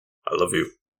I love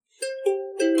you.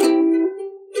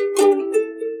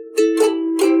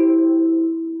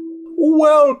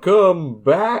 Welcome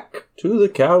back to the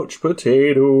Couch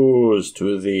Potatoes,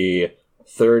 to the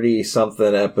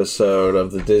 30-something episode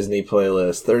of the Disney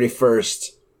playlist.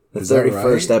 31st. The 31st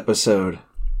right? episode.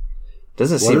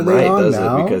 Doesn't seem right, does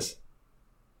now? It? Because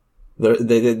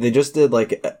they just did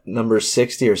like number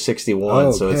 60 or 61,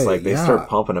 okay, so it's like they start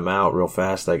pumping them out real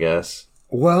fast, I guess.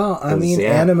 Well, I mean,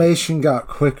 animation got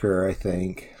quicker, I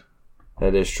think.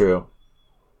 That is true.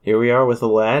 Here we are with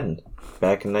Aladdin,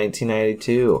 back in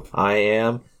 1992. I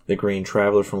am the Green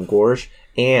Traveler from Gorsh,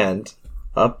 and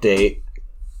update,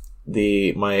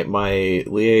 my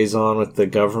liaison with the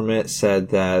government said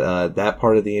that that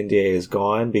part of the NDA is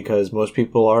gone because most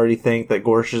people already think that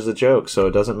Gorsh is a joke, so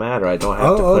it doesn't matter. I don't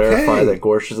have to clarify that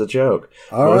Gorsh is a joke.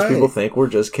 Most people think we're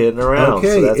just kidding around,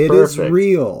 so that's perfect. It is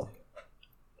real.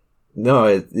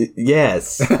 No,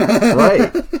 yes.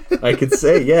 Right. I could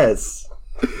say yes.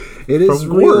 It is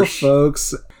real,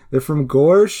 folks. They're from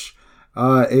Gorsh.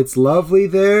 It's lovely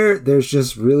there. There's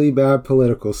just really bad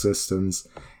political systems.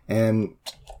 And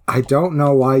I don't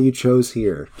know why you chose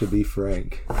here, to be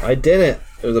frank. I didn't.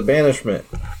 It was a banishment.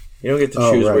 You don't get to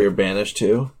choose where you're banished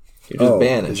to. You're just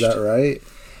banished. Is that right?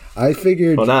 I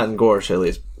figured... Well, not in Gorsh, at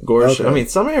least. Gorsh, I mean,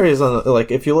 some areas,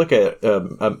 like, if you look at,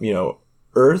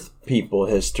 Earth people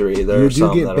history, there are some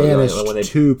that are... You do get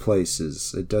banished to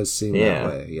places. It does seem that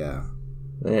way, Yeah.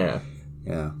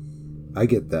 Yeah. I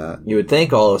get that. You would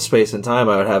think all of space and time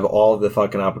I would have all of the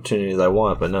fucking opportunities I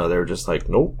want, but no, they were just like,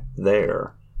 nope,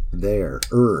 there.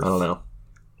 Earth. I don't know.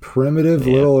 Primitive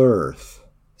little Earth.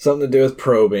 Something to do with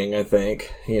probing, I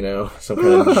think. Some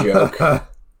kind of joke.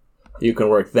 You can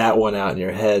work that one out in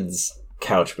your heads,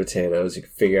 Couch Potatoes. You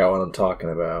can figure out what I'm talking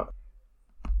about.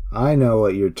 I know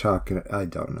what you're talking... I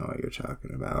don't know what you're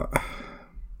talking about.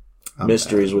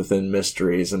 Mysteries within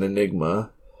mysteries, an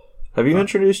enigma. Have you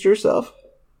introduced yourself?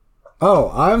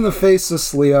 Oh, I'm the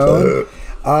Faceless Leon.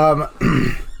 I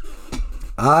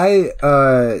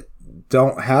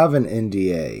don't have an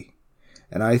NDA.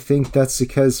 And I think that's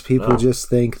because people just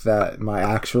think that my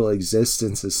actual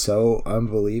existence is so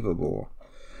unbelievable.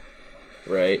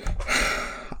 Right.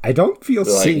 I don't feel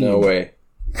seen. No way.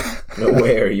 No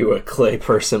way are you a clay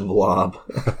person blob.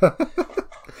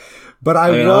 But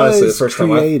I was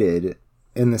created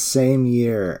in the same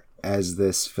year as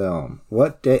this film.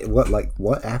 What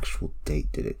actual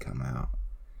date did it come out?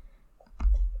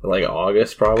 Like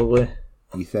August, probably.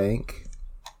 You think?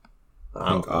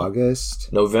 I think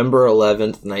August? November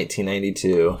 11th,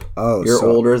 1992. Oh, you're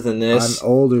older than this. I'm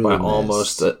older by than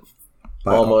almost this.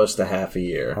 Almost a half a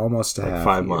year. Almost a half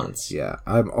 5 months. Yeah.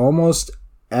 I'm almost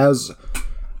as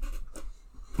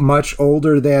much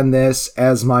older than this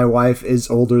as my wife is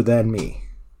older than me.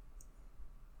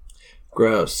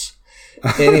 Gross.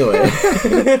 Anyway.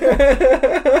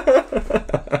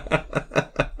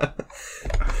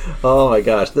 Oh my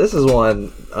gosh. This is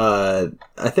one, I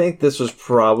think this was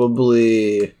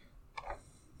probably,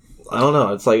 I don't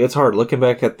know. It's hard looking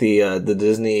back at the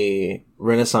Disney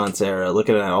Renaissance era,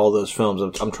 looking at all those films.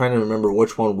 I'm trying to remember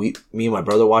which one me and my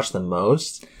brother watched the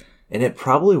most. And it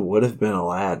probably would have been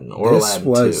Aladdin or Aladdin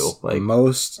 2. This was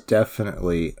most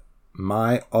definitely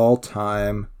my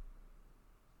all-time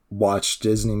watched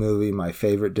Disney movie, my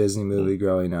favorite Disney movie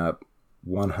growing up,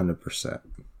 100%.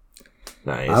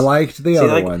 Nice. I liked the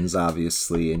other ones,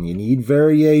 obviously, and you need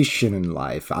variation in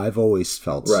life. I've always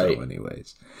felt so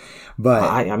anyways. But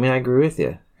I agree with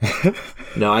you.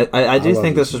 No, I do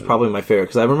think this was probably my favorite,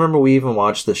 because I remember we even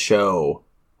watched the show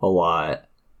a lot.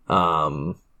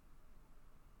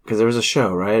 Because there was a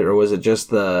show, right? Or was it just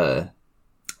the...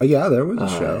 Yeah, there was a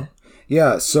show.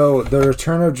 Yeah, so the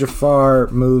Return of Jafar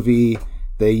movie,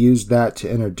 they used that to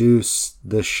introduce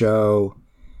the show.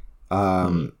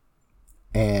 And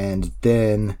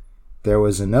then there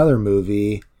was another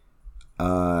movie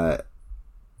called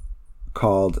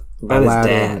about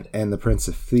Aladdin and the Prince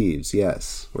of Thieves.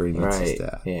 Yes, where he meets his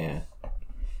dad. Yeah,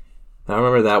 I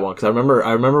remember that one because I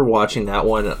remember watching that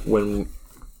one when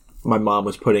my mom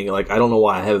was putting, like, I don't know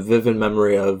why, I have a vivid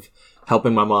memory of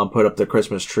helping my mom put up the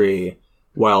Christmas tree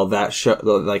while that show,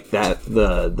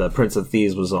 the Prince of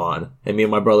Thieves was on, and me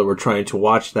and my brother were trying to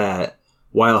watch that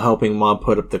while helping mom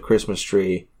put up the Christmas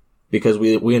tree. Because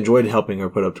we enjoyed helping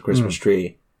her put up the Christmas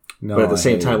tree, but at the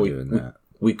same time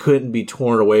we couldn't be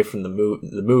torn away from the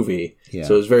movie. Yeah.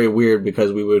 So it was very weird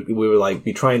because we would like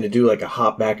be trying to do like a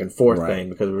hop back and forth thing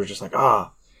because we were just like I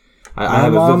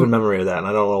have a vivid memory of that and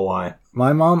I don't know why.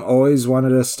 My mom always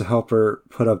wanted us to help her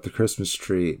put up the Christmas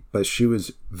tree, but she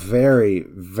was very,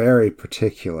 very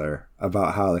particular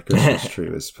about how the Christmas tree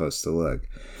was supposed to look.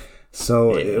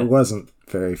 So it wasn't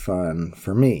very fun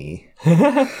for me.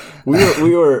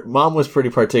 Mom was pretty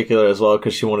particular as well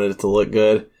because she wanted it to look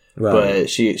good. Right. But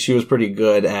she was pretty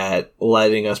good at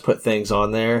letting us put things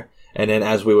on there. And then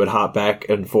as we would hop back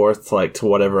and forth, like, to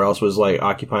whatever else was, like,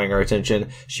 occupying our attention,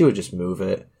 she would just move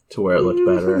it to where it looked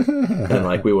better. And,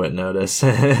 like, we wouldn't notice.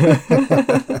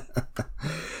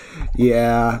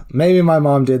 Yeah, maybe my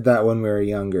mom did that when we were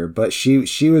younger, but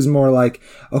she was more like,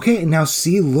 okay, now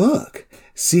look,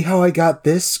 see how I got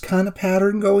this kind of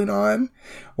pattern going on?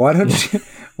 Why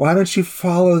don't you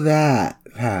follow that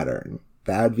pattern?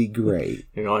 That'd be great.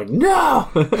 You're like, no!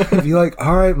 I'd be like,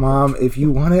 all right, Mom, if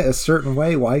you want it a certain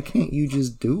way, why can't you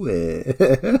just do it?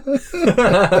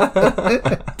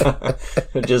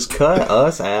 Just cut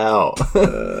us out.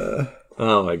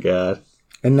 Oh, my God.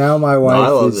 And now my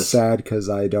wife is sad because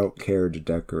I don't care to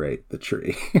decorate the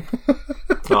tree.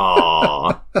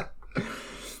 Aww.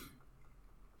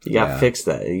 You gotta fix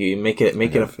that. You make it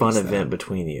a fun event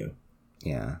between you.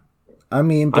 Yeah. I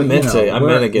mean, but, I meant to get a tree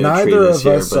this year. Neither of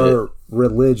us are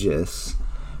religious,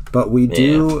 but we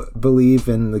do believe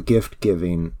in the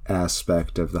gift-giving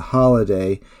aspect of the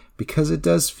holiday because it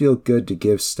does feel good to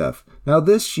give stuff. Now,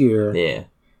 this year,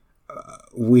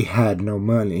 we had no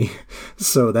money,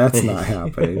 so that's not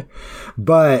happening.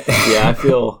 But yeah,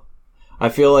 I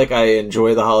feel like I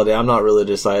enjoy the holiday. I'm not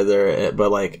religious either,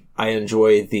 but, like, I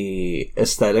enjoy the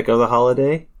aesthetic of the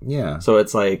holiday. Yeah. So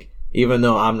it's like, even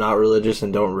though I'm not religious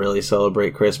and don't really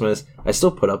celebrate Christmas, I still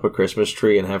put up a Christmas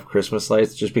tree and have Christmas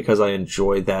lights just because I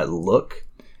enjoy that look.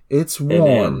 It's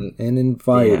warm and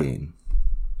inviting.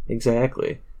 Yeah,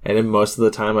 exactly. And then most of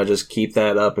the time I just keep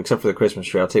that up, except for the Christmas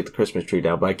tree. I'll take the Christmas tree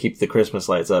down, but I keep the Christmas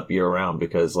lights up year round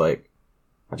because, like,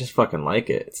 I just fucking like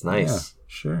it. It's nice. Yeah,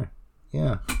 sure.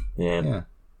 Yeah. Yeah.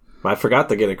 I forgot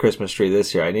to get a Christmas tree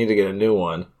this year. I need to get a new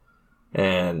one.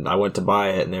 And I went to buy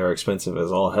it, and they were expensive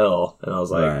as all hell. And I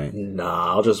was like,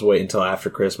 nah, I'll just wait until after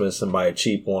Christmas and buy a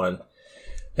cheap one.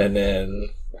 And then,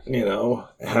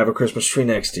 have a Christmas tree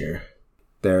next year.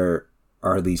 There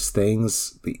are these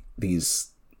things,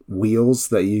 these wheels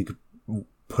that you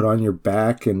put on your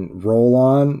back and roll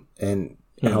on, and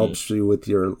helps you with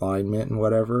your alignment and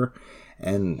whatever.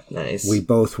 And we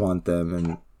both want them,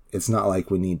 and it's not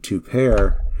like we need 2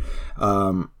 pair.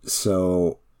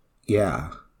 So, yeah.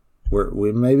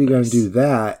 We're maybe going to do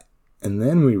that, and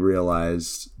then we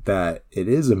realized that it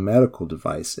is a medical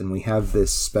device, and we have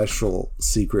this special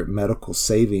secret medical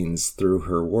savings through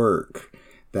her work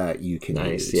that you can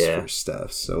use for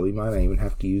stuff. So we might not even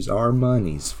have to use our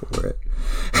monies for it.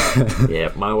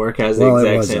 Yeah, my work has the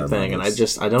exact same thing, and I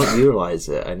don't utilize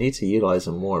it. I need to utilize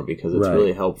it more because it's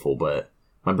really helpful, but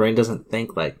my brain doesn't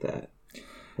think like that.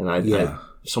 And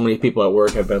so many people at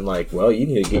work have been like, well, you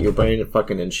need to get your brain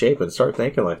fucking in shape and start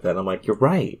thinking like that. I'm like, you're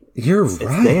right. It's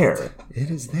there. It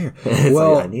is there.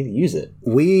 Well, like, I need to use it.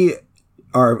 We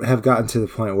have gotten to the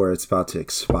point where it's about to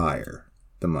expire,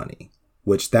 the money,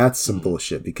 which that's some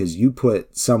bullshit because you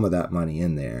put some of that money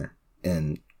in there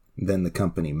and then the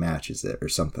company matches it or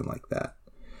something like that.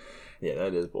 Yeah,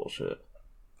 that is bullshit.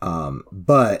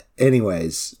 But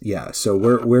anyways, yeah, so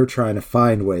we're trying to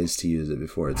find ways to use it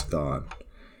before it's gone.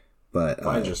 But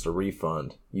mine's just a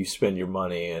refund. You spend your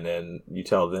money, and then you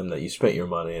tell them that you spent your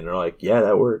money, and they're like, "Yeah,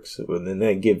 that works." And then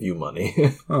they give you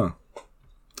money. Huh?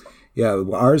 Yeah,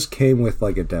 ours came with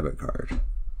like a debit card.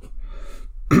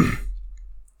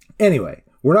 Anyway,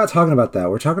 we're not talking about that.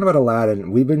 We're talking about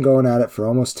Aladdin. We've been going at it for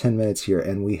almost 10 minutes here,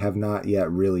 and we have not yet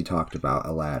really talked about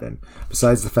Aladdin.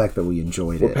 Besides the fact that we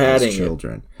enjoyed it as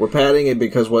children. We're padding it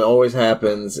because what always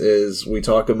happens is we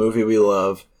talk a movie we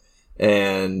love.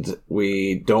 And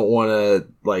we don't want to,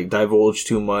 like, divulge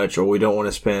too much, or we don't want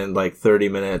to spend, like, 30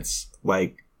 minutes,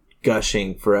 like,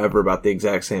 gushing forever about the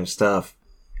exact same stuff.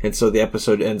 And so the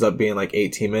episode ends up being, like,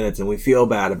 18 minutes, and we feel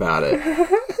bad about it.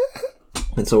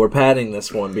 And so we're padding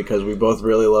this one because we both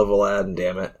really love Aladdin,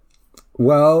 damn it.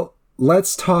 Well,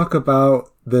 let's talk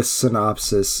about the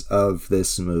synopsis of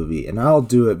this movie. And I'll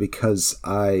do it because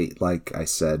I, like I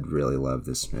said, really love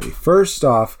this movie. First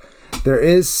off, there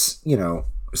is,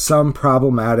 some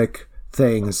problematic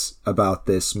things about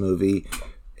this movie.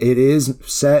 It is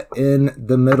set in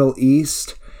the Middle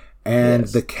East, and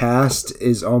the cast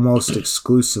is almost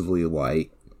exclusively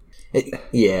white.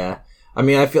 Yeah. I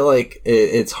mean, I feel like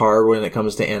it's hard when it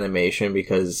comes to animation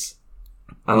because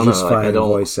I don't know. Like, I don't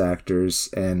voice actors,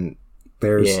 and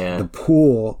there's the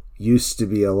pool used to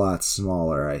be a lot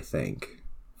smaller, I think,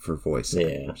 for voice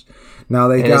actors. Now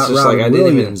they got Robin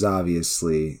Williams,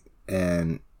 obviously,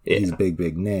 and he's a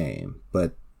big name,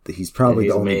 but he's probably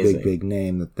the only big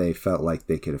name that they felt like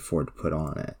they could afford to put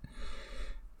on it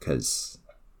because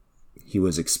he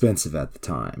was expensive at the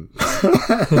time.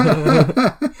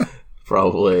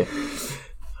 Probably.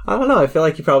 I don't know. I feel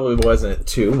like he probably wasn't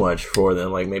too much for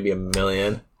them, like maybe $1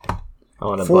 million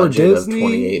on a For budget Disney, of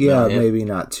 $28 yeah, million. maybe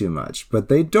not too much. But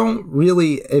they don't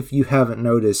really, if you haven't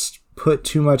noticed, put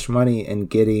too much money in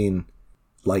getting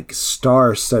like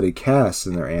star-studded casts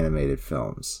in their animated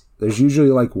films. There's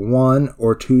usually like 1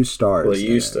 or 2 stars. Well,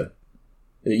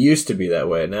 it used to be that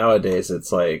way. Nowadays,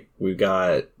 it's like we've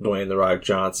got Dwayne The Rock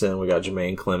Johnson, we got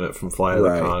Jermaine Clement from Flight of the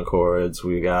Conchords,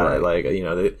 we got like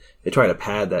they try to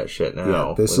pad that shit now.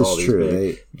 Yeah, this with is all these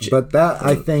true. But that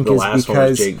I think the is last one because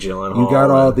was Jake Gyllenhaal, you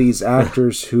got all these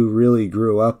actors who really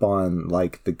grew up on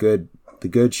like the good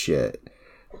shit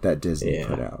that Disney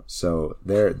put out. So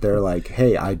they're like,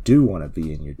 hey, I do want to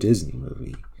be in your Disney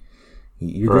movie.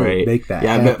 You're going to make that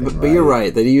happen. But you're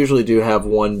right. They usually do have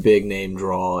one big name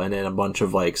draw and then a bunch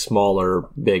of like smaller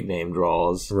big name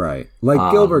draws. Right.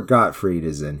 Like Gilbert Gottfried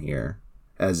is in here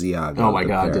as Iago. Oh my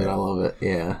god, dude, I love it.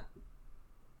 Yeah.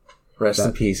 Rest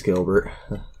in peace, Gilbert.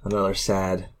 Another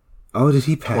sad. Oh, did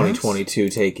he pass? 2022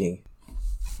 taking.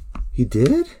 He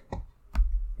did?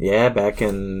 Yeah, back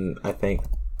in, I think,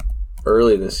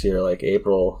 early this year, like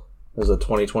April. It was a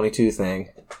 2022 thing.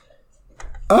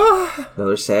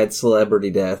 Another sad celebrity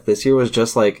death. This year was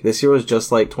just like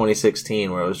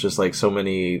 2016, where it was just like so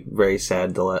many very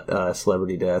sad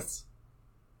celebrity deaths.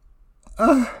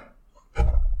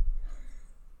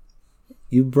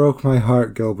 You broke my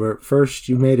heart, Gilbert. First,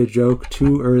 you made a joke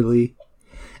too early,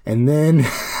 and then,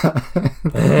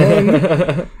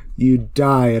 you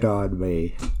died on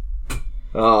me.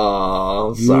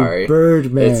 Oh, I'm sorry.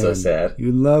 Birdman. It's so sad.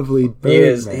 You lovely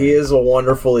Birdman. He is a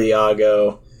wonderful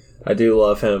Iago. I do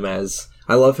love him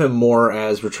I love him more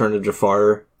as Return of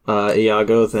Jafar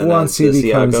Iago than once as this he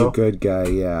becomes Iago. A good guy.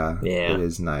 Yeah, it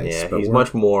is nice. Yeah, but he's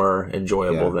much more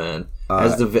enjoyable than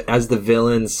as the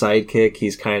villain sidekick.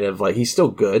 He's kind of like, he's still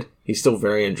good. He's still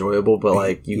very enjoyable, but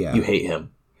like you hate him.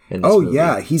 In this movie.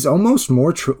 Yeah, he's almost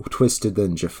more twisted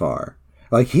than Jafar.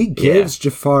 Like he gives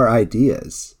Jafar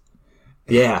ideas.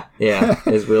 Yeah,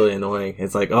 it's really annoying.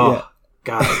 It's like, God,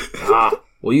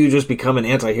 will you just become an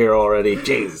anti-hero already?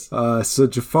 Jeez. So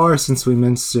Jafar, since we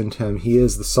mentioned him, he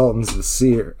is the Sultan's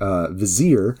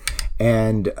vizier,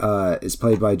 and is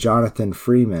played by Jonathan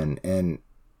Freeman. And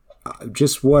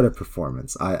just what a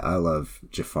performance! I love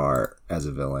Jafar as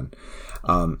a villain.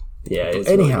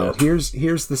 Anyhow, really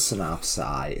here's the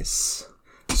synopsis.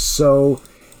 So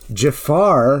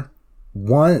Jafar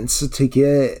wants to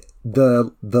get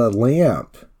the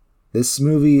lamp. This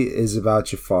movie is about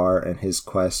Jafar and his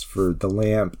quest for the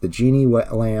lamp, the genie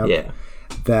lamp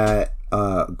that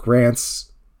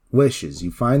grants wishes.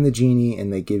 You find the genie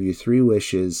and they give you 3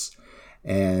 wishes,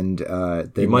 and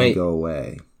then they go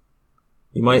away.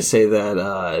 You might say that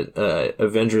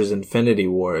Avengers Infinity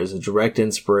War is a direct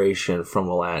inspiration from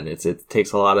Aladdin. It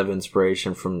takes a lot of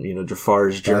inspiration from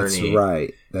Jafar's journey.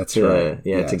 That's right.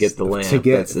 Yeah, yes. to get the lamp.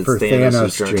 It's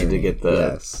Thanos' journey to get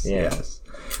the yes.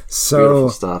 So beautiful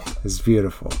stuff. It's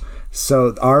beautiful.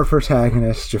 So our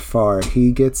protagonist Jafar,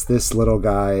 he gets this little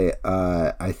guy.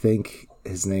 I think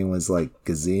his name was like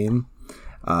Gazim.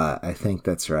 I think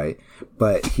that's right.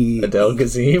 But Adel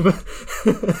Gazim?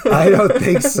 I don't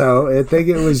think so. I think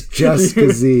it was just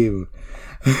Gazim.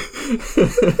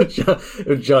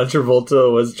 John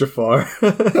Travolta was Jafar.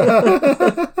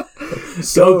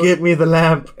 Go get me the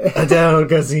lamp, Adel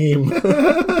Gazim.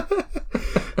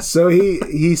 So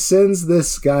he sends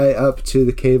this guy up to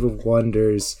the Cave of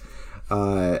Wonders.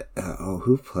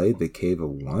 Who played the Cave of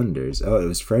Wonders? Oh, it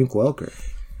was Frank Welker.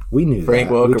 We knew Frank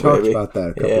that. Welker, we talked baby. about that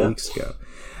a couple weeks ago.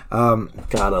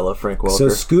 God, I love Frank Welker. So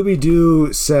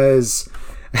Scooby-Doo says...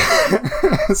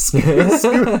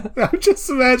 Scooby, I'm just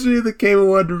imagining the Cave of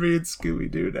Wonder being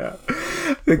Scooby-Doo now.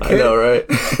 I know, right?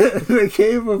 The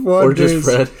Cave of Wonders. Or just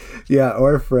Fred. Yeah,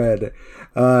 or Fred.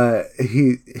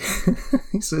 He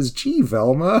says, "Gee,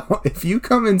 Velma, if you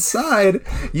come inside,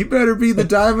 you better be the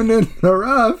diamond in the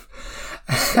rough."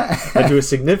 I do a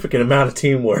significant amount of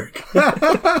teamwork.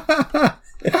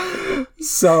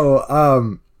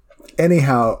 So,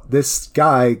 anyhow, this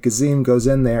guy, Gazim, goes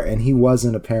in there, and he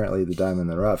wasn't apparently the diamond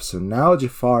in the rough. So now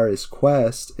Jafar's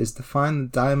quest is to find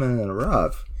the diamond in the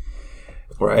rough.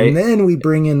 Right. And then we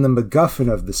bring in the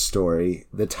MacGuffin of the story,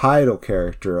 the title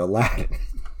character, Aladdin.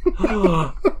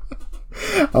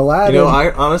 Aladdin.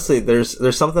 I honestly,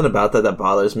 there's something about that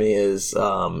bothers me. Is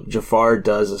Jafar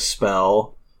does a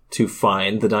spell to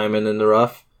find the diamond in the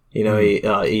rough.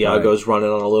 Iago's running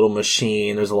on a little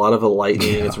machine. There's a lot of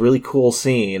lightning. Yeah. It's a really cool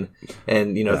scene.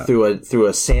 And through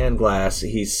a sand glass,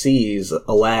 he sees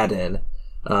Aladdin.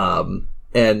 And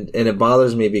it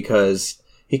bothers me because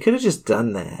he could have just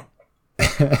done that.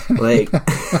 Like,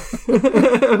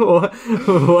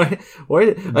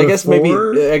 what? I guess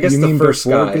the first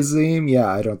guy. Kazim? Yeah,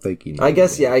 I don't think he needed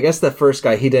I guess the first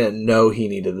guy, he didn't know he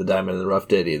needed the diamond in the rough,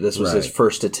 did he? This was his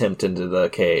first attempt into the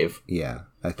cave. Yeah.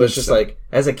 But it's just like,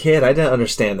 as a kid, I didn't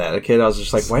understand that. As a kid, I was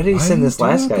just like, why did he send this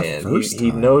last guy in?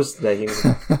 He knows that he,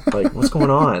 like, what's going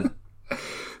on?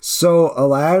 So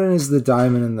Aladdin is the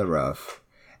diamond in the rough.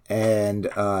 And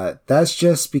that's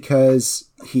just because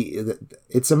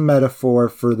it's a metaphor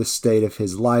for the state of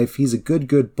his life. He's a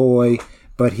good boy,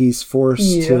 but he's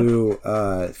forced to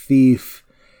thief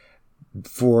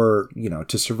for,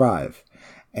 to survive.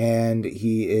 And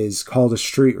he is called a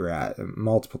street rat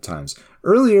multiple times.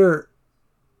 Earlier,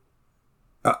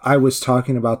 I was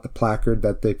talking about the placard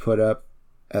that they put up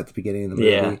at the beginning of the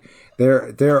movie.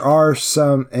 Yeah. There are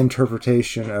some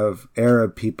interpretation of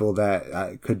Arab people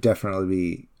that could definitely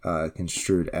be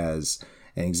construed as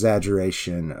an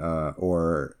exaggeration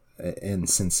or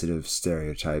insensitive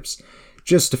stereotypes,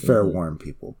 just to fair warn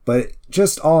people. But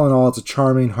just all in all, it's a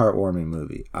charming, heartwarming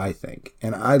movie, I think.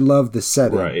 And I love the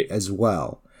setting as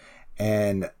well.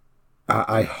 And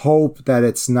I hope that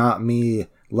it's not me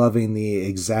loving the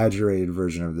exaggerated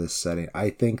version of this setting. I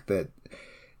think that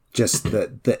just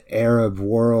the Arab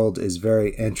world is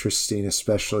very interesting,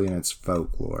 especially in its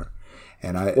folklore.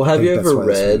 And have you ever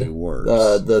read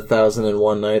the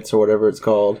 1001 Nights or whatever it's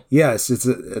called? Yes, it's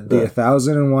the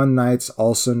 1001 Nights,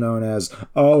 also known as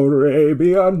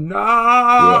Arabian Nights.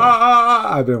 Yeah.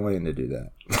 I've been waiting to do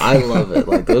that. I love it.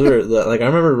 Like those are I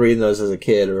remember reading those as a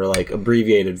kid, or like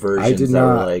abbreviated versions. I did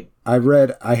not.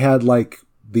 I had like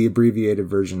the abbreviated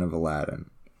version of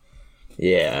Aladdin.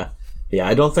 Yeah. Yeah,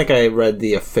 I don't think I read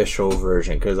the official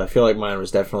version because I feel like mine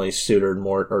was definitely tailored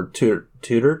more towards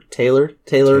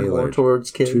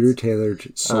kids.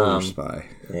 Tailored Soldier Spy.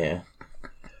 Yeah.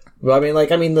 Well,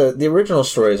 the original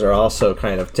stories are also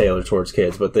kind of tailored towards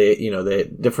kids, but they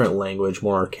different language,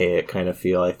 more archaic kind of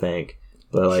feel, I think.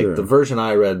 But the version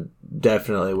I read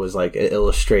definitely was like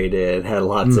illustrated, had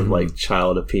lots of like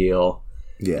child appeal.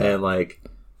 Yeah. And I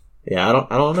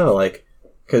don't know, like.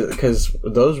 Because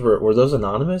those were those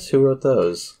anonymous? Who wrote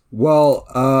those? Well,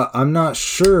 I'm not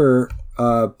sure,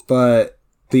 but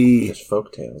just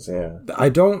folktales. Yeah, I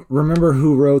don't remember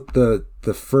who wrote the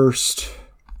first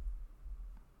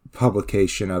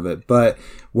publication of it, but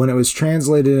when it was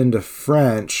translated into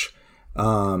French,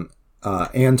 Antoine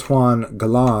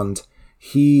Galland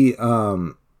he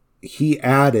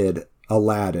added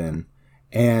Aladdin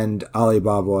and Ali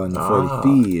Baba and the 40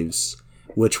 Thieves,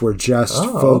 which were just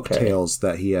folk tales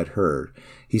that he had heard.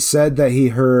 He said that he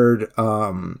heard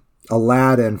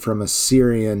Aladdin from a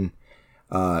Syrian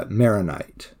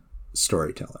Maronite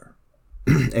storyteller.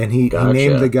 And he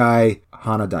named the guy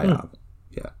Hana Diab.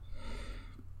 Yeah.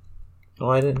 Oh,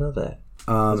 I didn't know that.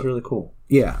 That's really cool.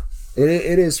 Yeah.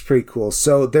 It is pretty cool.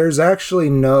 So there's actually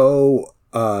no...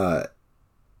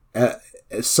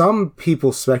 some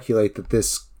people speculate that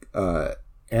this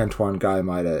Antoine guy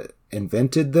might have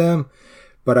invented them,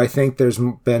 but I think there's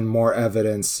been more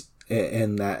evidence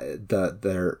in that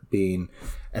there being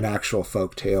an actual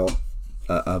folktale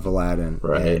of Aladdin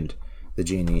and the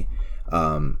genie.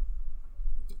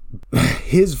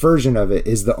 His version of it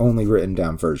is the only written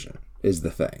down version, is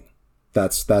the thing.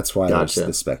 That's why there's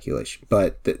the speculation.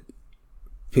 But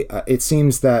it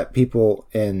seems that people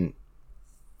in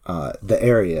the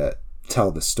area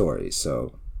tell the story,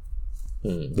 so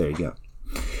there you go.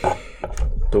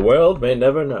 The world may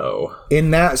never know.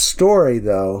 In that story,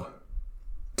 though,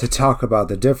 to talk about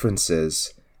the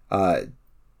differences, the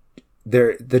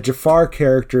Jafar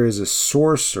character is a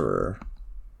sorcerer.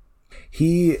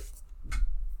 He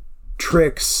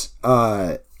tricks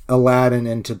Aladdin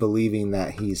into believing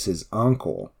that he's his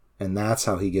uncle, and that's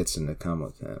how he gets him to come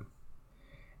with him.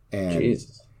 And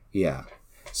Jesus. Yeah.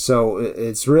 So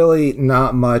it's really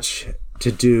not much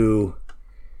to do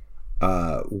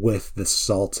with the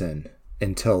Sultan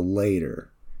until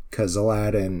later, because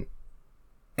Aladdin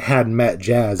had met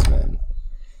Jasmine,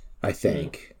 I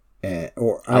think. I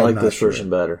like this version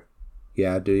better.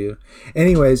 Yeah, do you?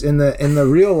 Anyways, in the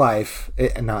real life,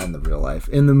 not in the real life,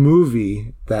 in the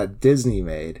movie that Disney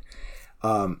made,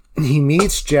 he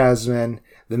meets Jasmine,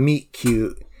 the meet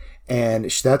cute, and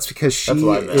that's because she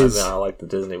is... I like the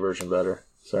Disney version better.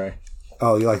 Sorry.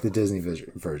 Oh, you like the Disney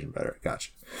version better. Gotcha.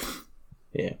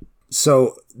 Yeah.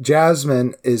 So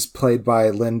Jasmine is played by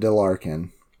Linda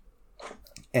Larkin,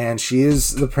 and she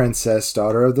is the princess,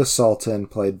 daughter of the Sultan,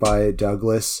 played by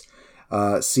Douglas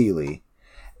Seeley.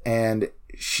 And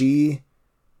she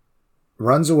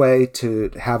runs away to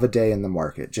have a day in the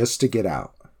market just to get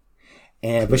out.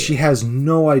 But she has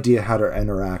no idea how to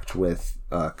interact with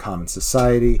common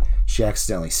society. She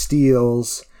accidentally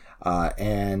steals,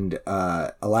 and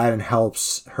Aladdin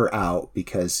helps her out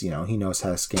because he knows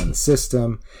how to scan the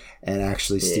system, and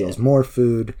actually steals more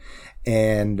food.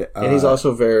 And he's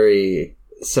also very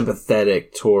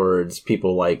sympathetic towards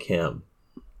people like him.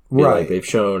 Right. Like they've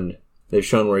shown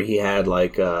where he had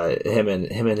like him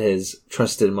and his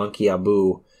trusted monkey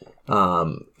Abu,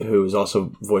 who was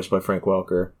also voiced by Frank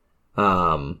Welker.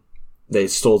 They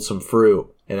stole some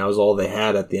fruit, and that was all they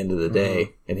had at the end of the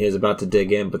day. And he was about to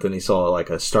dig in, but then he saw like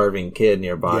a starving kid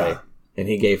nearby, and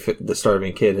he gave the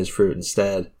starving kid his fruit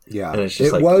instead. Yeah, and it's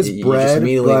just was bread,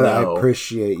 but know. I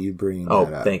appreciate you bringing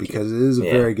that up because it is a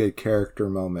very good character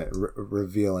moment,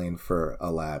 revealing for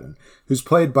Aladdin, who's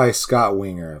played by Scott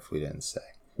Winger. If we didn't say,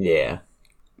 yeah.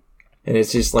 And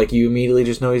it's just like you immediately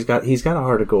just know he's got a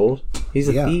heart of gold. He's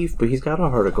a thief, but he's got a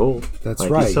heart of gold. That's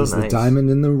right. He's nice. The diamond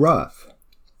in the rough.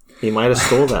 He might have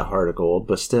stole that heart of gold,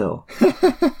 but still.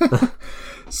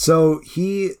 So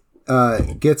he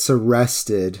gets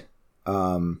arrested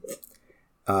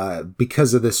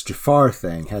because of this Jafar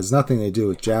thing. Has nothing to do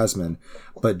with Jasmine,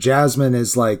 but Jasmine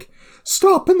is like,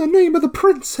 "Stop in the name of the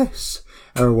princess,"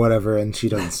 or whatever, and she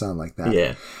doesn't sound like that.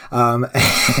 Yeah.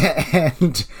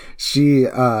 And she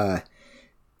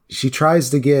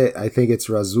tries to get, I think it's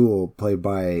Razul, played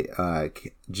by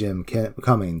Jim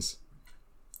Cummings,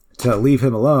 to leave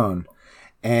him alone.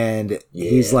 And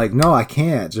he's like, "No, I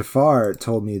can't. Jafar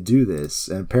told me to do this."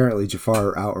 And apparently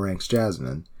Jafar outranks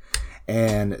Jasmine.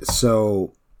 And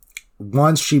so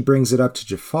once she brings it up to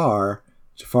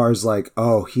Jafar's like,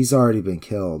 "Oh, he's already been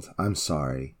killed. I'm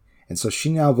sorry." And so she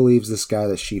now believes this guy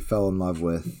that she fell in love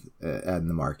with in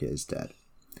the market is dead.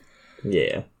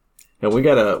 Yeah. And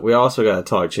we also gotta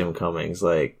talk Jim Cummings.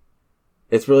 Like,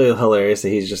 it's really hilarious that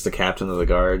he's just the captain of the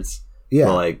guards. Yeah.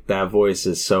 But, like, that voice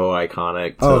is so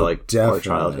iconic to definitely. Our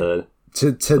childhood.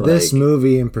 To like, this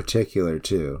movie in particular,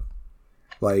 too.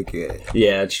 Like,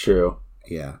 yeah, it's true.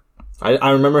 Yeah.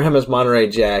 I remember him as Monterey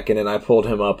Jack, and then I pulled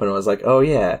him up and I was like, oh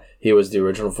yeah, he was the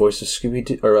original voice of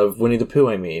Scooby-Doo, or of Winnie the Pooh,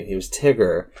 I mean. He was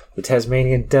Tigger, the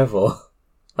Tasmanian Devil.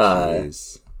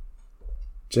 Jeez.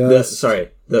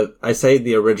 I say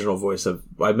the original voice of,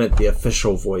 I meant the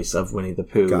official voice of Winnie the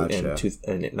Pooh in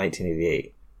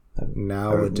 1988.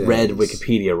 Nowadays. I read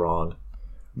Wikipedia wrong.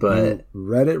 But you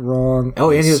read it wrong. Oh,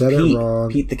 and he was said Pete. It wrong.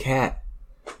 Pete the cat.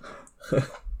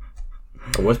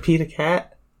 Was Pete a cat?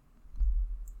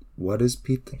 What is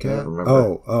Pete the cat?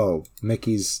 Oh,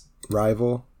 Mickey's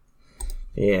rival?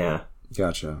 Yeah.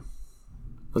 Gotcha.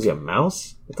 Was he a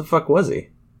mouse? What the fuck was he?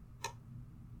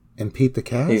 And Pete the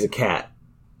cat? He's a cat.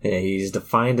 Yeah, he's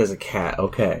defined as a cat.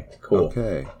 Okay, cool.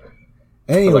 Okay.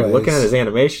 Anyways, like looking at his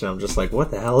animation, I'm just like,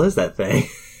 what the hell is that thing?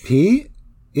 Pete?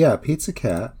 Yeah, Pete's a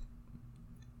cat.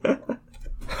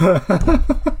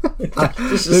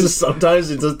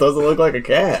 Sometimes it just doesn't look like a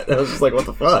cat. I was just like, what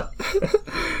the fuck?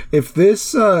 If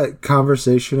this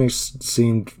conversation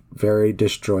seemed very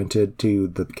disjointed to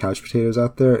the couch potatoes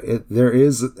out there, there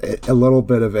is a little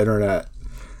bit of internet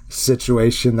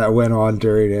situation that went on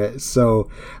during it. So,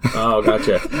 oh,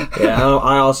 gotcha. Yeah,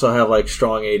 I also have like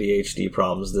strong ADHD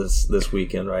problems this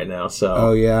weekend right now. So,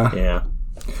 oh yeah, yeah.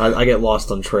 I get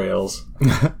lost on trails.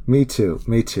 Me too.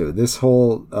 This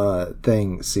whole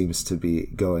thing seems to be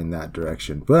going that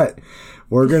direction. But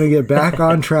we're going to get back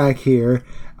on track here.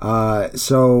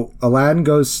 So Aladdin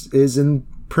is in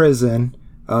prison,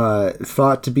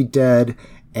 thought to be dead,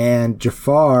 and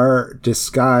Jafar,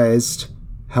 disguised,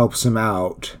 helps him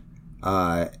out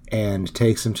and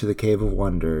takes him to the Cave of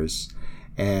Wonders.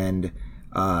 And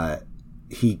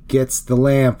he gets the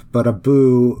lamp, but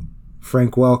Abu,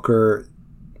 Frank Welker,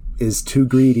 is too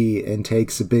greedy and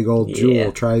takes a big old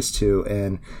jewel, tries to,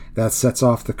 and that sets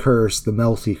off the curse, the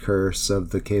melty curse of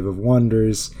the Cave of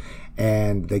Wonders,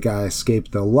 and they gotta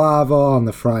escape the lava on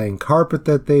the frying carpet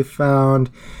that they found,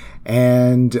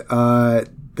 and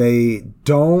they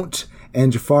don't,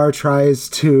 and Jafar tries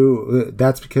to,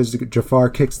 that's because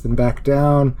Jafar kicks them back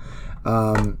down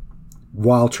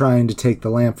while trying to take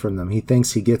the lamp from them. He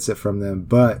thinks he gets it from them,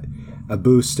 but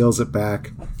Abu steals it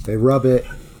back. They rub it,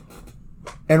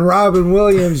 and Robin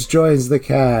Williams joins the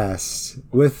cast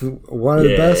with one of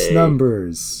the best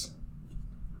numbers.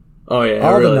 Oh yeah,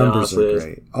 all really the numbers are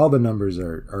great. All the numbers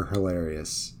are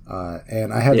hilarious.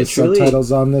 And I had the really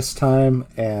subtitles on this time,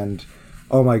 and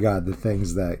oh my god, the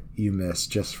things that you miss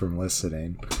just from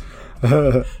listening.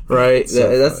 Right,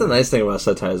 that's the nice thing about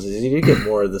subtitles is you do get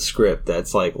more of the script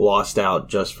that's like lost out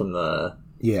just from the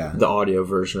audio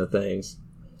version of things.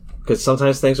 Because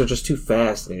sometimes things are just too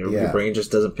fast and your brain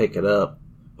just doesn't pick it up.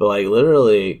 But like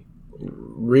literally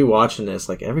rewatching this,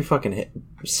 like every fucking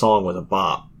song was a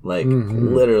bop. Like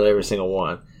literally every single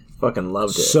one. Fucking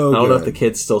loved it. So I don't know if good. the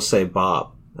kids still say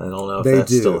bop. I don't know if They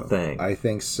that's do. still a thing. I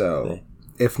think so.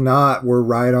 If not, we're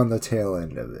right on the tail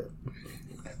end of it.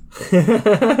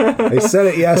 They said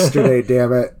it yesterday,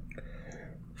 damn it.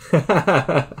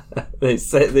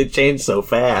 They change so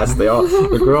fast.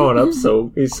 They're growing up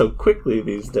so quickly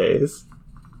these days.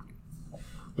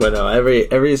 But no,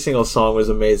 every single song was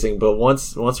amazing. But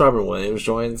once Robin Williams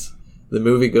joins, the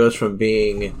movie goes from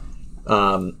being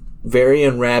very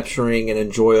enrapturing and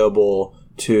enjoyable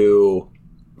to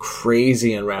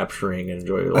crazy enrapturing and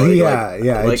enjoyable. It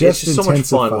it's just so much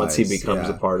fun once he becomes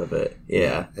yeah. a part of it.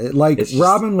 Yeah.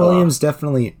 Robin Williams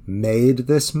definitely made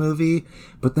this movie,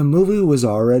 but the movie was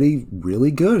already really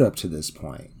good up to this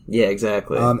point. Yeah,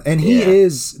 exactly. And he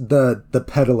is the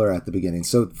peddler at the beginning.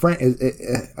 So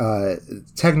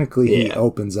technically he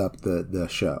opens up the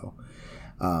show.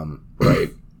 Right.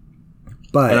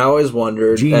 But and I always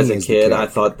wondered Genie as a is the kid, character. I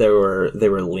thought they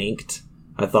were linked.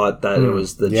 I thought that it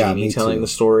was the genie me telling too. the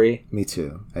story. Me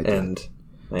too. I did. And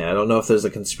I don't know if there's a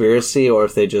conspiracy or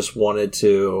if they just wanted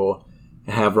to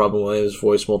have Robin Williams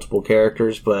voice multiple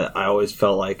characters, but I always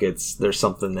felt like there's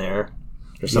something there.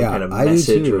 There's some kind of I do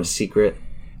message too. or a secret.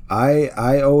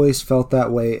 I always felt that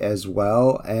way as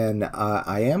well, and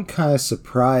I am kind of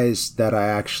surprised that I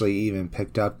actually even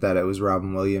picked up that it was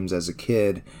Robin Williams as a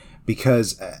kid,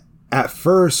 because at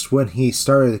first when he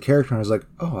started the character, I was like,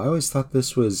 oh, I always thought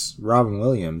this was Robin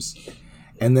Williams.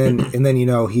 And then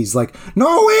he's like,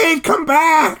 no, wait, come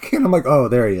back. And I'm like, oh,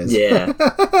 there he is. Yeah.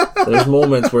 There's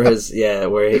moments where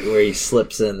where he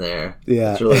slips in there.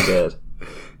 Yeah. It's really good.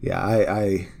 Yeah,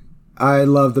 I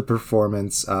love the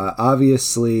performance.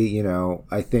 Obviously,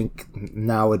 I think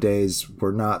nowadays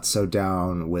we're not so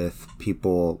down with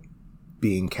people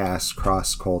being cast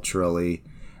cross-culturally.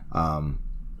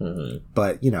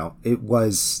 But, it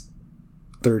was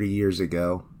 30 years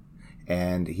ago,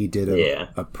 and he did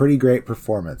a pretty great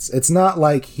performance. It's not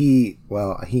like he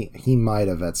might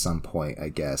have at some point, I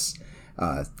guess,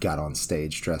 got on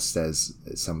stage dressed as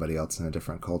somebody else in a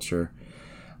different culture.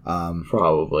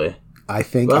 Probably. I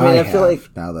think I feel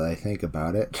like now that I think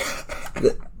about it.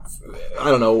 I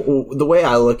don't know. The way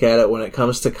I look at it when it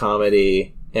comes to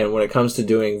comedy and when it comes to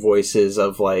doing voices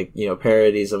of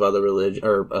parodies of other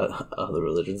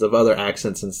religions, of other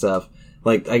accents and stuff,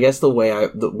 like I guess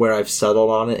where I've settled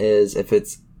on it is if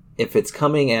it's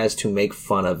coming as to make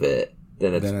fun of it,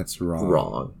 then it's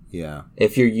wrong. Yeah.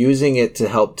 If you're using it to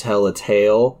help tell a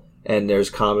tale and there's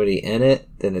comedy in it,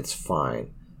 then it's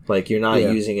fine. Like, you're not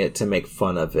using it to make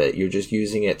fun of it. You're just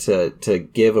using it to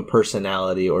give a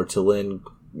personality or to lend,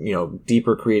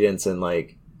 deeper credence and,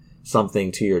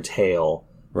 something to your tale.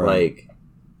 Right.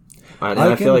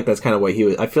 I feel like that's kind of what he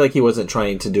was. I feel like he wasn't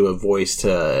trying to do a voice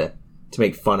to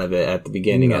make fun of it at the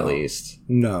beginning, at least.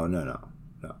 No.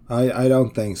 I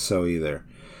don't think so either.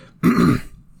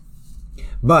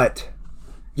 But,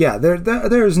 yeah,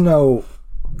 there's no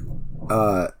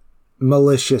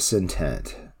malicious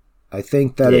intent. I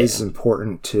think that is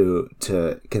important to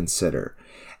consider.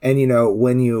 And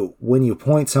when you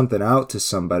point something out to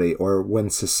somebody, or when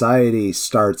society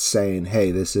starts saying,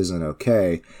 "Hey, this isn't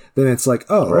okay," then it's like,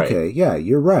 "Oh, okay, yeah,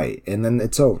 you're right," and then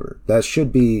it's over. That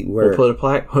should be where we'll put a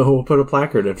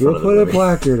placard in front of it. We'll put a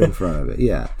placard in front of it,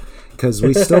 yeah, because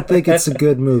we still think it's a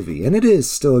good movie, and it is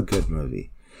still a good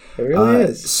movie. It really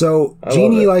is. So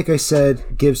Genie, like I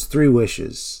said, gives 3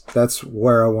 wishes. That's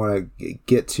where I want to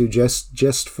get to,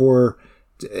 just for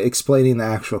explaining the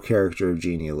actual character of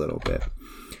Genie a little bit.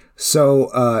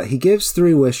 So he gives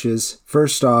 3 wishes.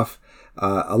 First off,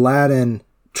 Aladdin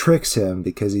tricks him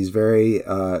because he's very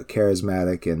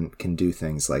charismatic and can do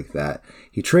things like that.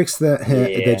 He tricks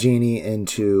the genie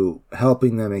into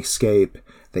helping them escape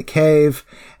the cave,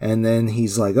 and then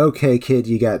he's like, "Okay, kid,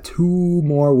 you got 2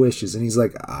 more wishes." And he's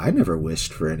like, "I never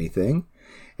wished for anything."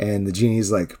 And the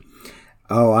genie's like,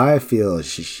 "Oh, I feel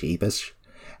sheepish."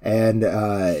 And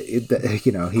he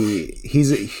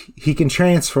can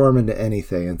transform into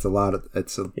anything. It's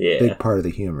a big part of the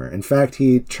humor. In fact,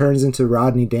 he turns into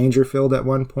Rodney Dangerfield at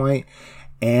one point,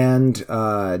 and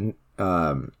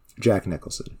Jack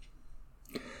Nicholson.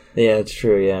 Yeah, it's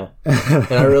true. Yeah,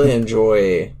 and I really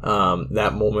enjoy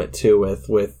that moment too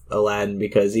with Aladdin,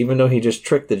 because even though he just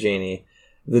tricked the genie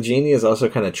is also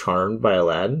kind of charmed by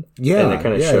Aladdin. Yeah, and it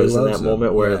kind of shows in that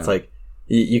moment where it's like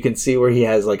you can see where he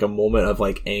has like a moment of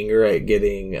like anger at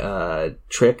getting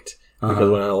tricked, because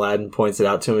when Aladdin points it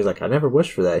out to him, he's like, "I never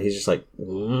wished for that." He's just like,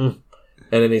 and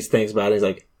then he thinks about it. He's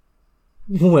like,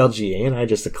 "Well, gee, ain't I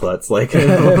just a klutz?" Like,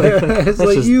 that's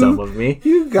just dumb of me.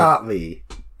 You got me.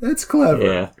 That's clever.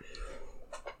 Yeah.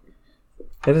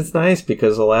 And it's nice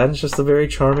because Aladdin's just a very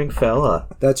charming fella.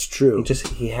 That's true.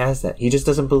 He has that. He just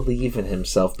doesn't believe in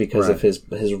himself because of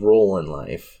his role in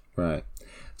life. Right.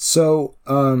 So,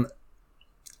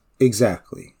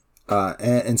 exactly.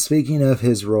 And speaking of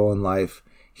his role in life,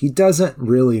 he doesn't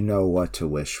really know what to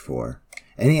wish for.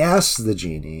 And he asks the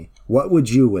genie, "What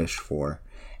would you wish for?"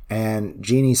 And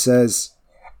Genie says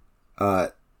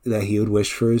that he would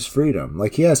wish for his freedom.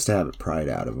 Like, he has to have it pried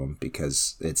out of him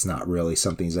because it's not really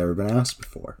something he's ever been asked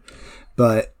before.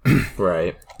 But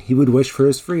right, he would wish for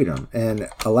his freedom. And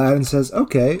Aladdin says,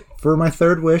 "Okay, for my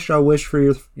third wish, I'll wish for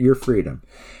your freedom."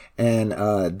 And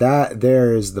that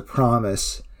there is the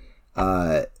promise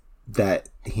that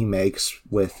he makes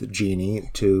with Genie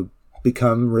to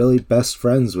become really best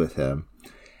friends with him.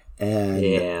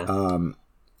 And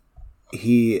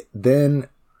he then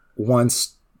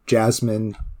wants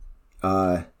Jasmine,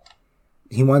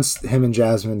 he wants him and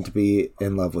Jasmine to be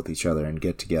in love with each other and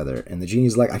get together. And the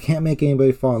genie's like, "I can't make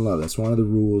anybody fall in love. That's one of the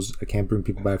rules. I can't bring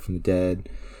people back from the dead."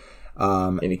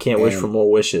 And you can't wish for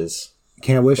more wishes.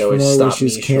 Can't wish for more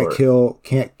wishes. Can't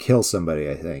kill somebody,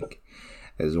 I think,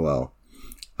 as well.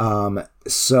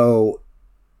 So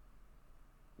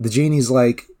the genie's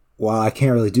like, "Well, I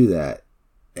can't really do that."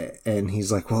 And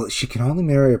he's like, "Well, she can only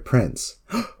marry a prince."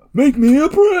 "Make me a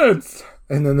prince!"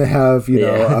 And then they have,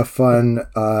 a fun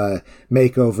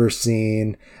makeover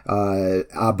scene.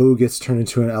 Abu gets turned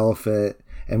into an elephant,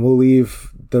 and we'll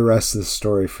leave the rest of the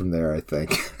story from there, I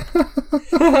think.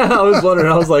 I was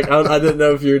wondering. I was like, I didn't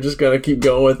know if you were just gonna keep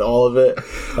going with all of it.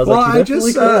 I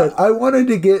wanted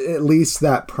to get at least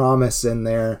that promise in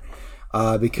there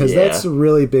because that's a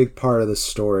really big part of the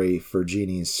story for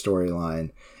Genie's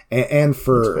storyline. And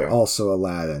for also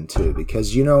Aladdin too,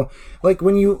 because like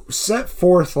when you set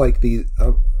forth like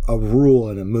a rule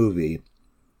in a movie,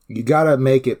 you gotta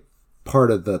make it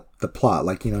part of the plot.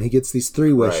 Like he gets these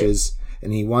 3 wishes,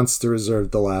 and he wants to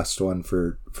reserve the last one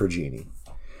for Genie.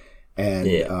 And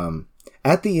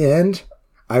at the end,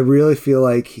 I really feel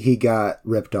like he got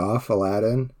ripped off,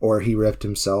 Aladdin, or he ripped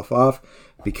himself off,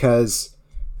 because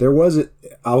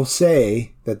I'll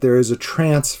say that there is a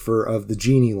transfer of the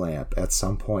genie lamp at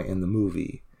some point in the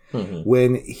movie. Mm-hmm.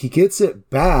 When he gets it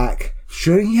back,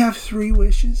 shouldn't he have 3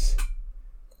 wishes?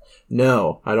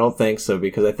 No, I don't think so,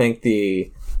 because I think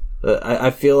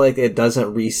I feel like it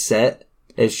doesn't reset.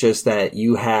 It's just that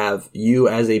you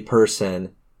as a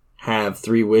person have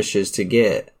 3 wishes to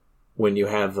get when you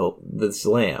have this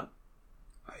lamp.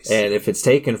 And if it's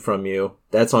taken from you,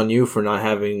 that's on you for not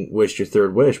having wished your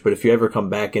 3rd wish. But if you ever come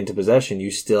back into possession, you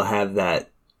still have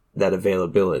that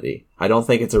availability. I don't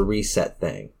think it's a reset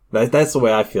thing. That's the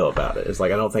way I feel about it. It's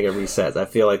like, I don't think it resets. I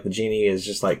feel like the genie is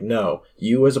just like, no,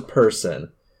 you as a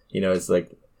person, it's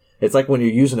like when you're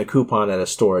using a coupon at a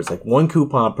store. It's like 1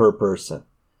 coupon per person.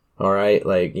 All right.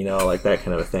 Like, like that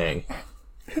kind of a thing.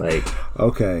 Like,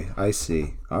 okay, I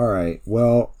see. All right.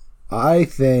 Well, I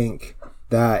think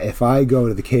that if I go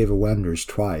to the Cave of Wonders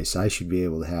twice, I should be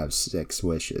able to have 6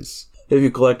 wishes. If you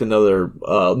collect another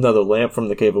lamp from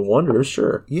the Cave of Wonders,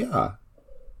 sure. Yeah.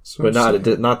 But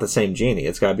not the same genie.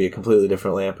 It's got to be a completely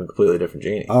different lamp and completely different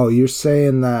genie. Oh, you're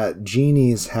saying that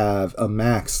genies have a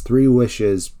max 3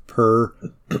 wishes per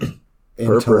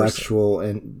intellectual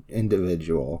and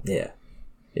individual. Yeah.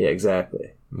 Yeah,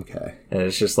 exactly. Okay. And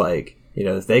it's just like,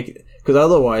 if because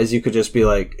otherwise you could just be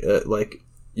like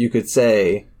you could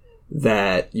say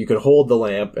that you could hold the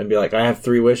lamp and be like, "I have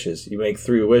 3 wishes." You make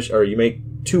 3 or you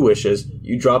make 2 wishes.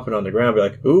 You drop it on the ground, be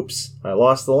like, "Oops, I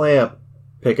lost the lamp."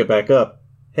 Pick it back up.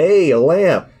 "Hey, a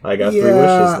lamp! I got 3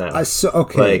 wishes now."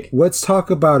 Okay, let's talk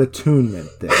about attunement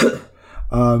then.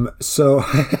 So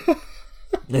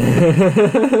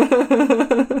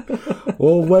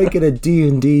we'll make it a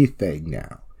D&D thing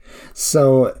now.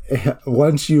 So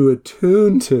once you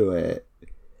attune to it,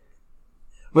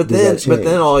 but then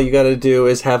all you got to do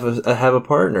is have a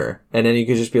partner, and then you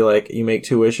could just be like, you make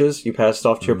 2 wishes, you pass it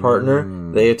off to your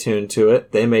partner, they attune to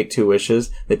it, they make 2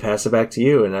 wishes, they pass it back to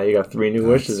you, and now you got 3 new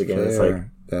wishes again. Fair. It's like,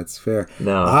 that's fair.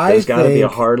 No, there's got to be a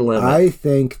hard limit. I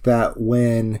think that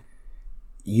when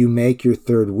you make your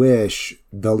 3rd wish,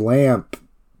 the lamp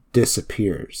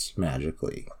disappears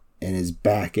magically and is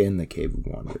back in the Cave of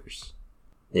Wonders.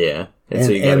 Yeah, and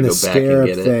so you got to go back and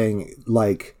get it.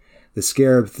 Like the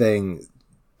scarab thing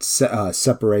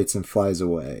separates and flies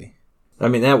away. I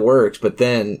mean, that works, but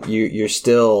then you're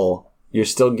still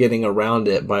getting around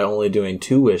it by only doing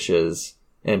 2 wishes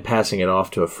and passing it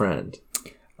off to a friend.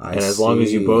 As long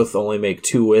as you both only make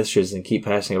 2 wishes and keep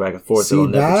passing it back and forth, it'll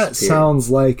never disappear. That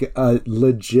sounds like a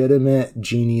legitimate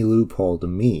genie loophole to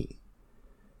me.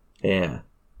 Yeah.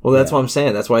 Well, that's what I'm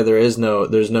saying. That's why there's no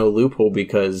loophole,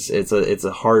 because it's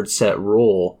a hard set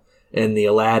rule, in the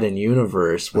Aladdin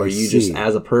universe, where you just,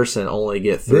 as a person, only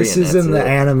get 3. This is in the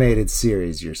animated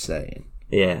series, you're saying?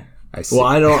 Yeah. I see. Well,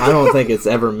 I don't think it's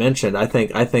ever mentioned. I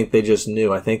think they just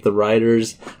knew. I think the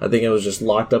writers, I think it was just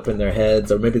locked up in their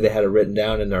heads, or maybe they had it written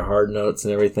down in their hard notes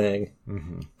and everything.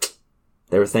 Mm-hmm.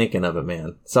 They were thinking of it,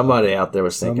 man. Somebody out there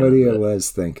was thinking of it. Somebody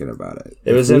was thinking about it.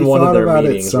 It was in one of their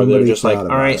meetings where they were just like, all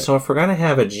right, so if we're going to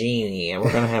have a genie and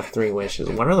we're going to have 3 wishes,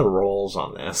 what are the roles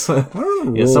on this? What are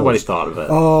the rules? Somebody thought of it.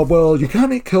 Oh, well, you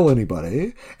can't kill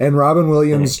anybody. And Robin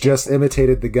Williams just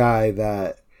imitated the guy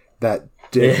that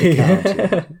did the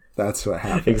counting. That's what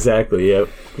happened. Exactly, yep.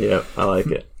 I like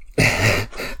it.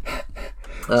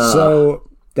 So,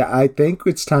 I think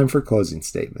it's time for closing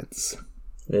statements.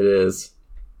 It is.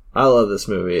 I love this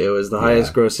movie. It was the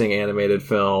highest grossing animated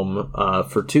film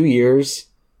for 2 years,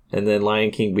 and then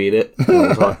Lion King beat it.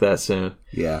 We'll talk that soon.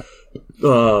 Yeah.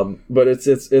 But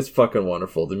it's fucking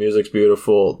wonderful. The music's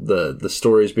beautiful. The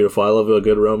story's beautiful. I love a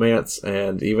good romance,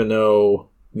 and even though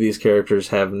these characters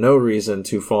have no reason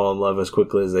to fall in love as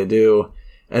quickly as they do,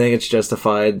 I think it's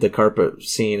justified. The carpet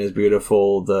scene is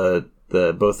beautiful. The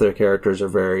both their characters are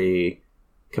very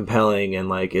compelling, and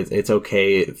like it's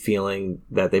okay feeling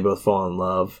that they both fall in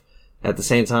love. At the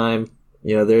same time,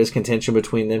 there is contention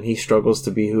between them. He struggles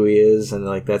to be who he is, and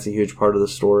like that's a huge part of the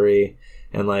story.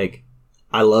 And like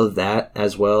I love that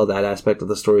as well. That aspect of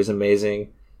the story is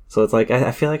amazing. So it's like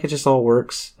I feel like it just all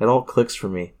works. It all clicks for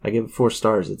me. I give it 4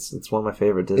 stars. It's one of my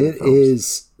favorite Disney films. It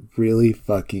is really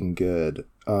fucking good.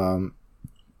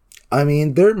 I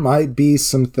mean, there might be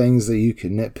some things that you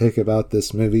can nitpick about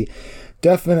this movie.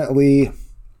 Definitely,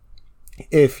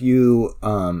 if you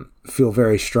feel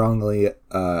very strongly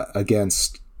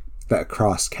against that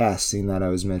cross-casting that I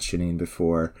was mentioning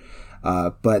before.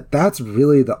 But that's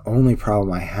really the only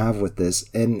problem I have with this.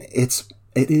 And it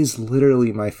is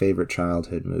literally my favorite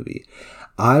childhood movie.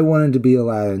 I wanted to be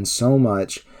Aladdin so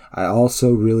much. I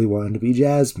also really wanted to be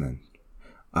Jasmine.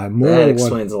 That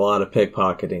explains a lot of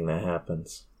pickpocketing that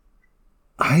happens.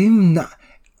 I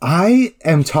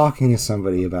am talking to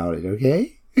somebody about it,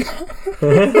 okay? You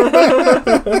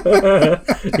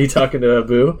talking to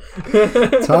Abu?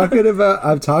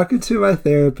 I'm talking to my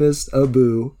therapist,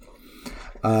 Abu.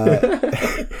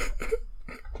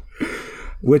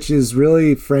 Which is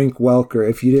really Frank Welker.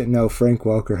 If you didn't know, Frank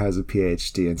Welker has a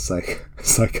PhD in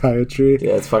psychiatry.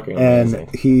 Yeah, it's fucking amazing.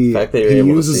 And he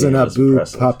uses an Abu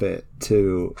puppet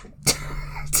to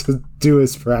do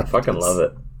his practice. I fucking love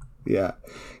it. Yeah.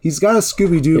 He's got a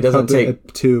Scooby-Doo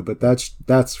puppet too, but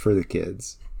that's for the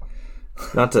kids.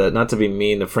 Not to be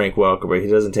mean to Frank Welker, but he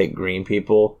doesn't take green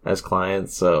people as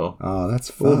clients, so... Oh, that's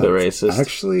fun. A little bit racist.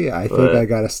 Actually, I think I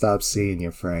gotta stop seeing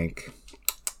you, Frank.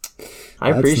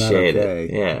 I appreciate it.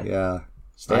 Yeah.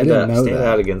 Stand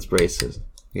out against racism.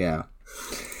 Yeah.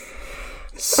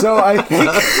 So I think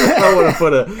I want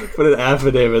to put an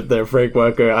affidavit there, Frank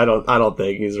Welker. I don't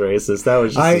think he's racist. That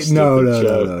was just a stupid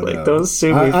joke. No. Don't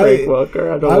sue me, Frank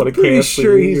Welker. I don't want to cancel you. I'm pretty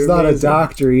sure he's not a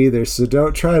doctor either, so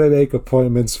don't try to make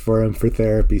appointments for him for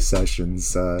therapy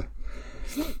sessions.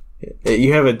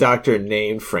 You have a doctor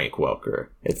named Frank Welker.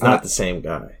 It's not the same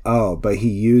guy. Oh, but he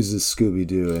uses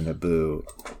Scooby-Doo and Abu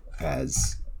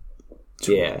as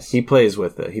tools. Yeah, he plays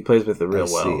with it. He plays with it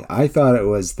real well. I thought it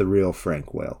was the real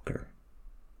Frank Welker.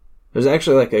 There's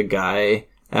actually like a guy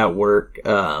at work.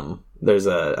 I don't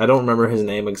remember his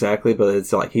name exactly, but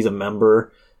it's like he's a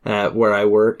member at where I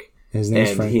work. His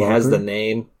name's Frank Welker? Has the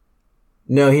name.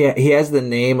 No, he has the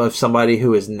name of somebody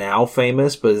who is now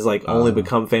famous, but is like only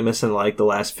become famous in like the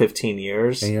last 15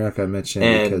 years. And you're not going to mention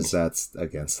it because that's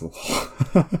against the law.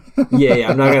 yeah,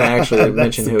 I'm not going to actually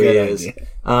mention who he is.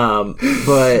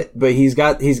 But he's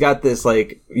got this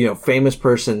like, famous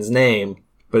person's name.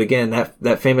 But again,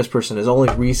 that famous person has only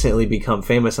recently become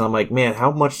famous, and I'm like, man,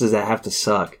 how much does that have to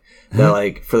suck? That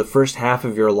like for the first half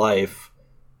of your life,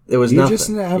 it was nothing. Just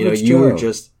an average you Joe. were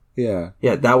just yeah.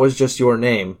 That was just your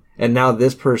name, and now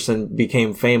this person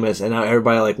became famous, and now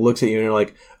everybody like looks at you and you're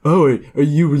like, oh, are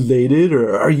you related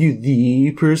or are you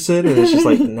the person? And it's just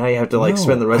like now you have to like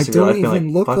spend the rest of your life being like,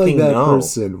 look fucking like that no.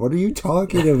 person. What are you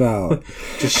talking about?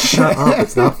 Just shut up.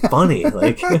 It's not funny.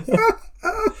 Like.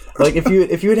 Like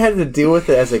if you had to deal with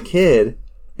it as a kid,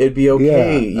 it'd be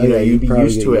okay. You'd be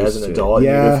used to it as an adult.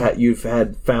 Yeah. You've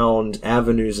found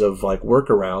avenues of like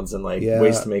workarounds and like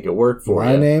ways to make it work for you.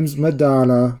 My name's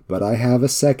Madonna, but I have a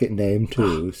second name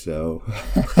too. So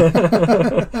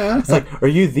it's like, are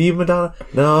you the Madonna?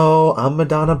 No, I'm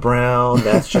Madonna Brown.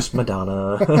 That's just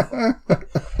Madonna.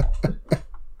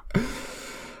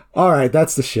 All right,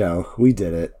 that's the show. We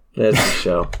did it. That's the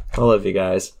show. I love you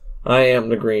guys. I am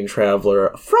the Green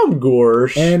Traveler from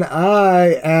Gorsh. And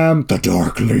I am the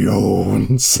Dark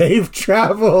Leon. Safe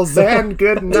travels and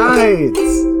good night.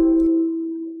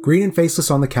 Green and Faceless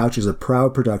on the Couch is a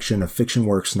proud production of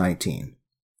FictionWorks 19.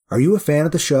 Are you a fan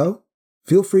of the show?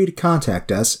 Feel free to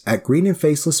contact us at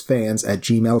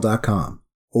greenandfacelessfans@gmail.com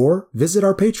or visit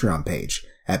our Patreon page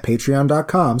at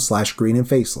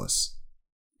patreon.com/greenandfaceless.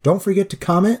 Don't forget to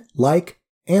comment, like,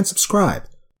 and subscribe,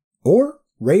 or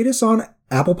rate us on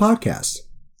Apple Podcasts.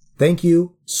 Thank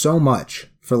you so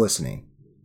much for listening.